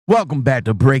Welcome back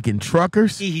to Breaking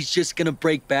Truckers. He's just gonna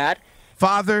break bad.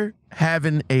 Father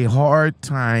having a hard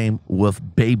time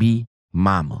with baby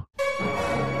mama.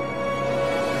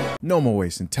 No more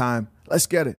wasting time. Let's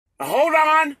get it. Hold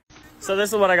on. So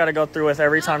this is what I got to go through with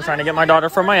every time trying to get my daughter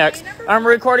from my ex. I'm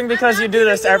recording because you do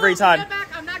this every time.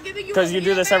 Because you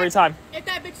do this every time. If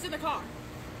that bitch is in the car.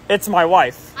 It's my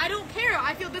wife. I don't care.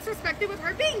 I feel disrespected with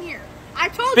her being here. I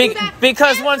told you that.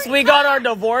 Because once we got our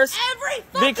divorce.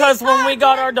 Because when we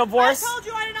got our divorce. I told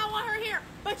you I did not want her here.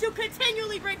 But you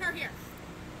continually bring her here.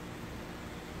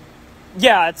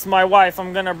 Yeah, it's my wife.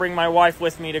 I'm going to bring my wife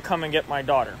with me to come and get my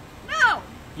daughter. No.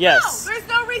 Yes. No, there's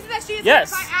no reason that she is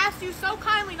yes. here. If I asked you so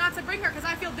kindly not to bring her because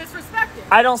I feel disrespected.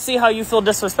 I don't see how you feel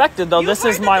disrespected, though. This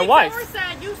is my wife.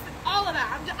 All of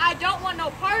that. I don't want no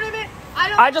part of it.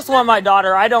 I just want my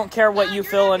daughter. I don't care what you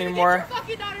feel anymore. Get your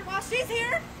fucking daughter while she's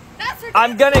here. That's her.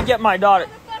 I'm going to get my daughter.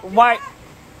 Why?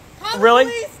 Call the really?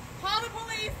 Police. Call the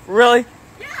police. Really?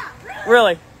 Yeah, really.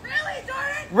 Really? Really,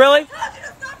 Jordan? Really? I told you to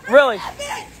stop really? That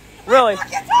bitch. Really? I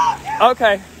fucking told you.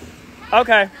 Okay.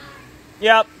 Okay.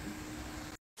 Yep.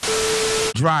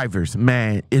 Drivers,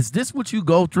 man, is this what you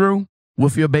go through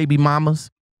with your baby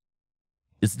mamas?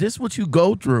 Is this what you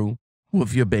go through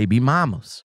with your baby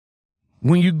mamas?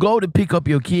 When you go to pick up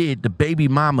your kid, the baby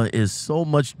mama is so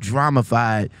much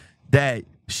dramified that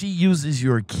she uses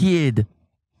your kid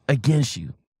against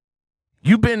you.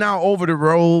 You've been out over the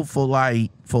road for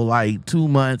like 2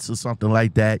 months or something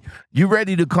like that. You're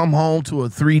ready to come home to a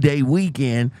 3-day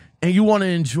weekend and you want to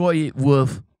enjoy it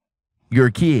with your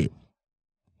kid.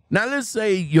 Now, let's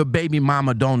say your baby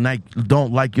mama don't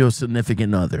like your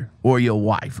significant other or your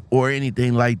wife or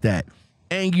anything like that,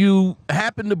 and you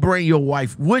happen to bring your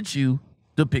wife with you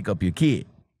to pick up your kid.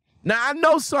 Now, I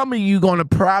know some of you going to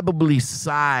probably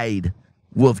side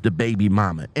with the baby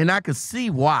mama, and I can see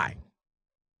why.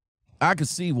 I can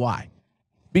see why.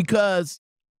 Because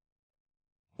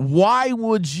why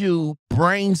would you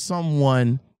bring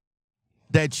someone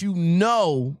that you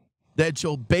know that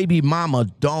your baby mama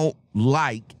don't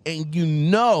like and you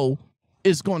know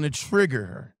it's going to trigger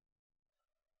her?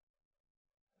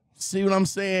 See what I'm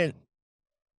saying?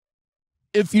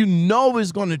 If you know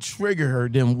it's going to trigger her,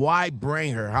 then why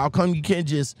bring her? How come you can't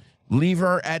just leave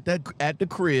her at the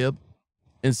crib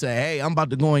and say, "Hey, I'm about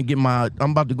to go and get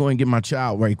my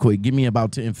child right quick. Give me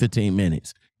about 10, 15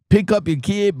 minutes." Pick up your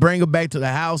kid, bring her back to the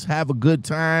house, have a good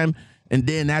time, and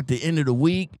then at the end of the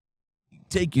week,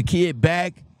 take your kid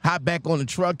back, hop back on the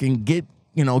truck and get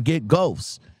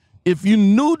ghosts. If you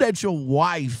knew that your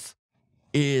wife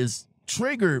is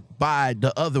triggered by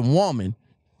the other woman,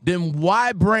 then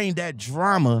why bring that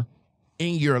drama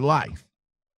in your life?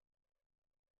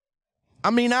 I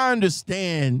mean, I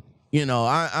understand,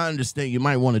 I understand you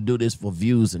might want to do this for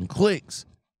views and clicks,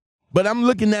 but I'm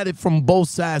looking at it from both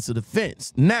sides of the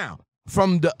fence. Now,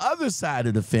 from the other side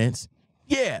of the fence,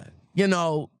 yeah,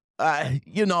 your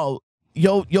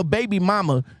baby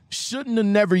mama shouldn't have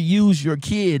never used your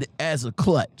kid as a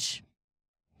clutch.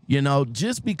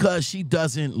 Just because she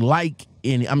doesn't like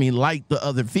the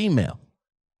other female.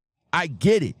 I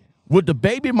get it. What the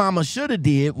baby mama should have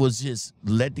did was just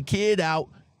let the kid out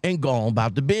and go on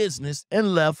about the business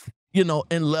and left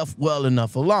well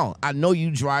enough alone. I know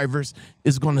you drivers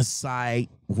is going to side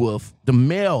with the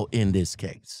male in this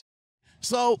case.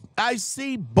 So I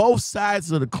see both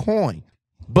sides of the coin.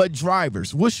 But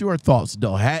drivers, what's your thoughts,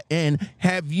 though? And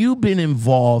have you been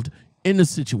involved in a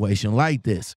situation like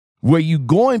this where you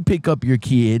go and pick up your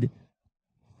kid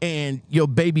and your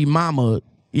baby mama,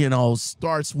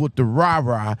 starts with the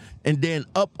rah-rah and then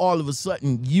all of a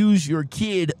sudden use your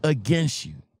kid against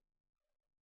you?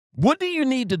 What do you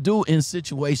need to do in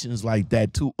situations like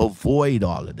that to avoid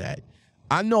all of that?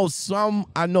 I know some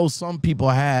people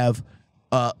have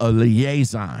a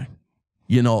liaison,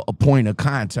 a point of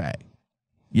contact.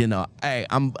 Hey,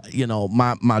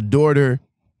 my daughter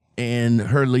and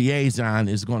her liaison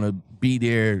is going to be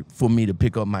there for me to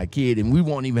pick up my kid, and we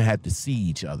won't even have to see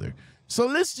each other. So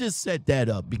let's just set that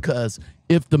up, because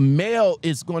if the male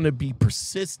is going to be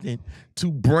persistent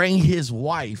to bring his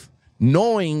wife,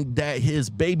 knowing that his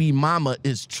baby mama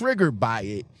is triggered by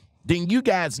it, then you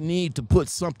guys need to put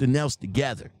something else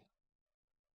together.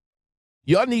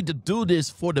 Y'all need to do this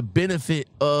for the benefit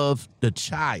of the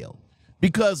child.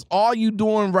 Because all you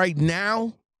doing right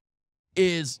now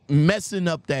is messing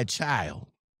up that child.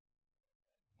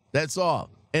 That's all.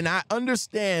 And I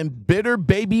understand bitter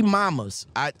baby mamas.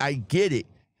 I get it.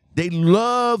 They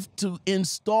love to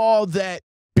install that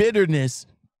bitterness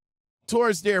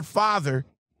towards their father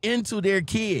into their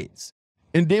kids.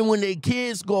 And then when their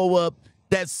kids grow up,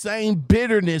 that same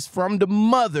bitterness from the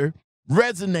mother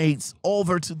resonates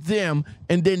over to them,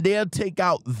 and then they'll take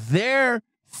out their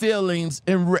feelings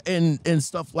and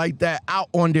stuff like that out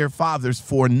on their fathers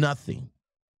for nothing.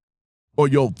 Or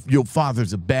your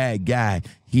father's a bad guy.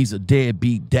 He's a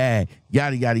deadbeat dad,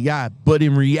 yada, yada, yada. But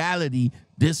in reality,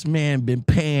 this man been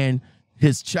paying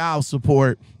his child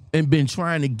support and been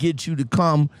trying to get you to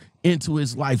come into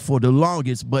his life for the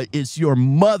longest, but it's your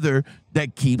mother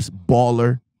that keeps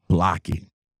baller blocking.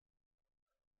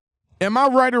 Am I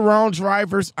right or wrong,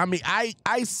 drivers? I mean,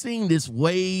 I seen this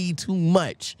way too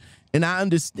much, and I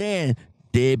understand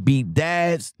deadbeat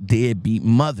dads, deadbeat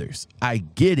mothers. I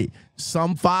get it.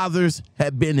 Some fathers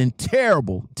have been in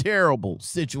terrible, terrible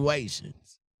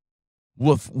situations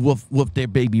with their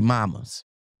baby mamas.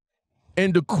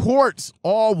 And the courts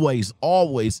always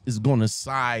is going to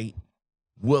side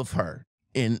with her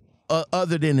in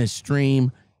other than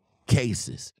extreme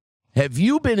cases. Have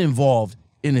you been involved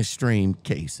in extreme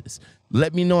cases?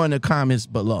 Let me know in the comments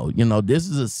below. You know, this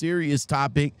is a serious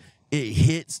topic. It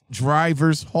hits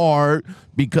drivers hard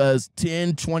because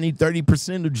 10, 20,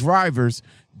 30% of drivers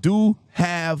do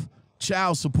have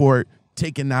child support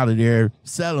taken out of their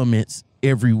settlements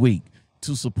every week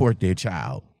to support their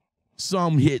child.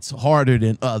 Some hits harder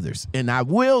than others. And I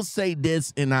will say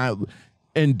this,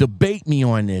 and debate me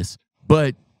on this,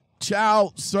 but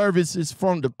child services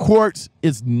from the courts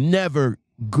is never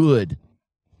good.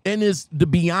 And it's, to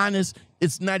be honest,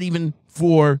 it's not even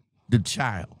for the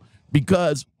child,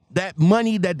 because that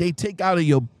money that they take out of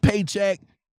your paycheck,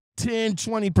 10,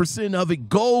 20% of it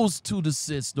goes to the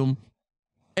system,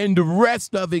 and the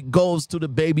rest of it goes to the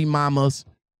baby mamas,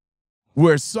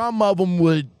 where some of them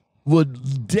would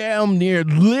damn near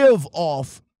live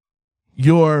off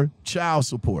your child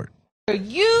support.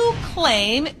 You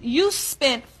claim you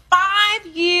spent 5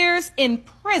 years in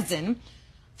prison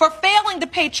for failing to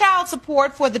pay child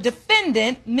support for the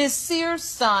defendant, Ms. Sears'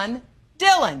 son,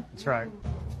 Dylan. That's right.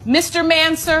 Mr.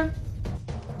 Manser,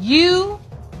 you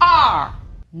are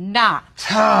not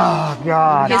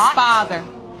God. his father.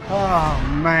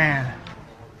 Oh, man.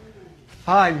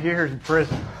 5 years in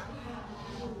prison.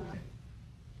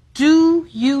 Do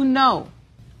you know?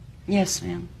 Yes,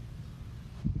 ma'am.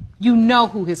 You know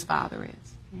who his father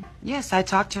is. Yes, I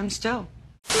talk to him still.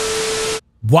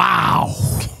 Wow.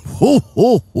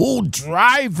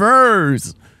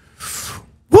 Drivers.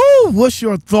 Woo, what's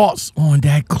your thoughts on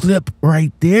that clip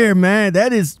right there, man?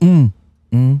 That is,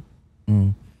 I'm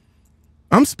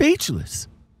speechless.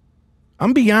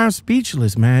 I'm beyond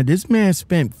speechless, man. This man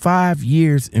spent 5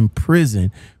 years in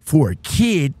prison for a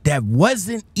kid that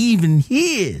wasn't even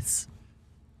his.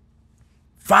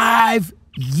 5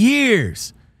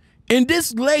 years. And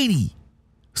this lady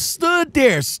stood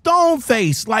there,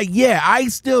 stone-faced, like, yeah, I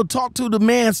still talk to the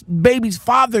man's baby's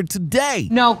father today.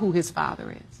 Know who his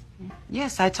father is.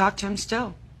 Yes, I talk to him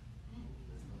still.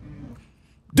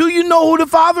 Do you know who the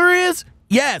father is?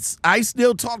 Yes, I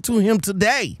still talk to him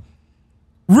today.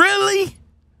 Really?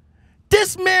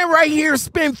 This man right here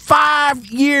spent 5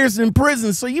 years in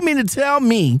prison. So you mean to tell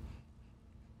me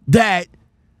that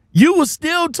you were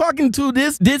still talking to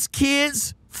this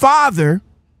kid's father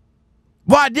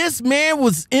while this man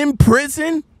was in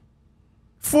prison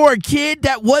for a kid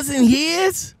that wasn't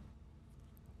his?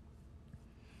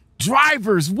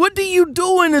 Drivers, what do you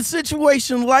do in a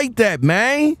situation like that,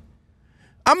 man?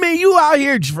 I mean, you out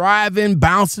here driving,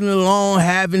 bouncing along,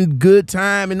 having good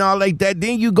time and all like that.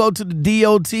 Then you go to the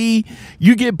DOT,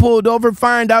 you get pulled over,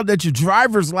 find out that your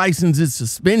driver's license is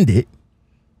suspended.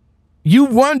 You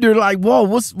wonder, like, whoa,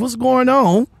 what's going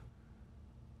on?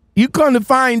 You come to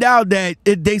find out that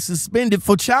they suspended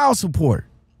for child support.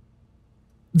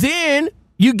 Then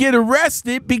you get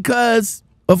arrested because,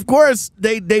 of course,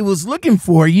 they was looking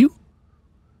for you.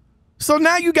 So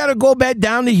now you got to go back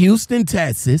down to Houston,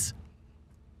 Texas.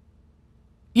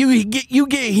 You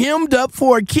get hemmed up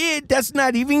for a kid that's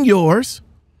not even yours.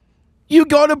 You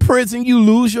go to prison, you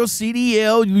lose your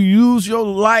CDL, you lose your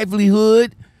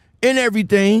livelihood and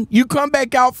everything. You come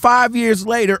back out 5 years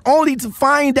later only to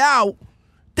find out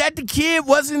that the kid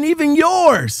wasn't even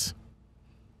yours.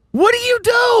 What do you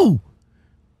do?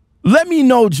 Let me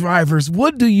know, drivers.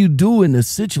 What do you do in a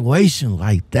situation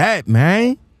like that,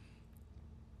 man?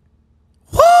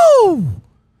 Whoo!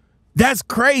 That's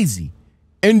crazy.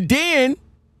 And then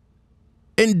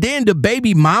the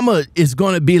baby mama is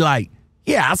going to be like,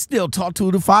 yeah, I still talk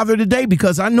to the father today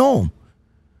because I know him.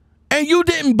 And you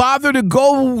didn't bother to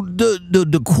go to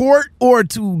the court or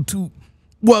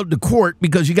well, the court,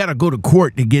 because you got to go to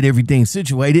court to get everything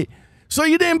situated. So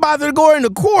you didn't bother to go into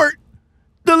court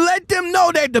to let them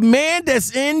know that the man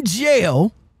that's in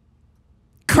jail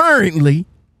currently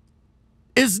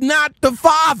is not the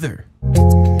father.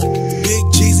 Big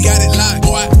G's got it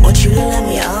You let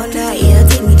me all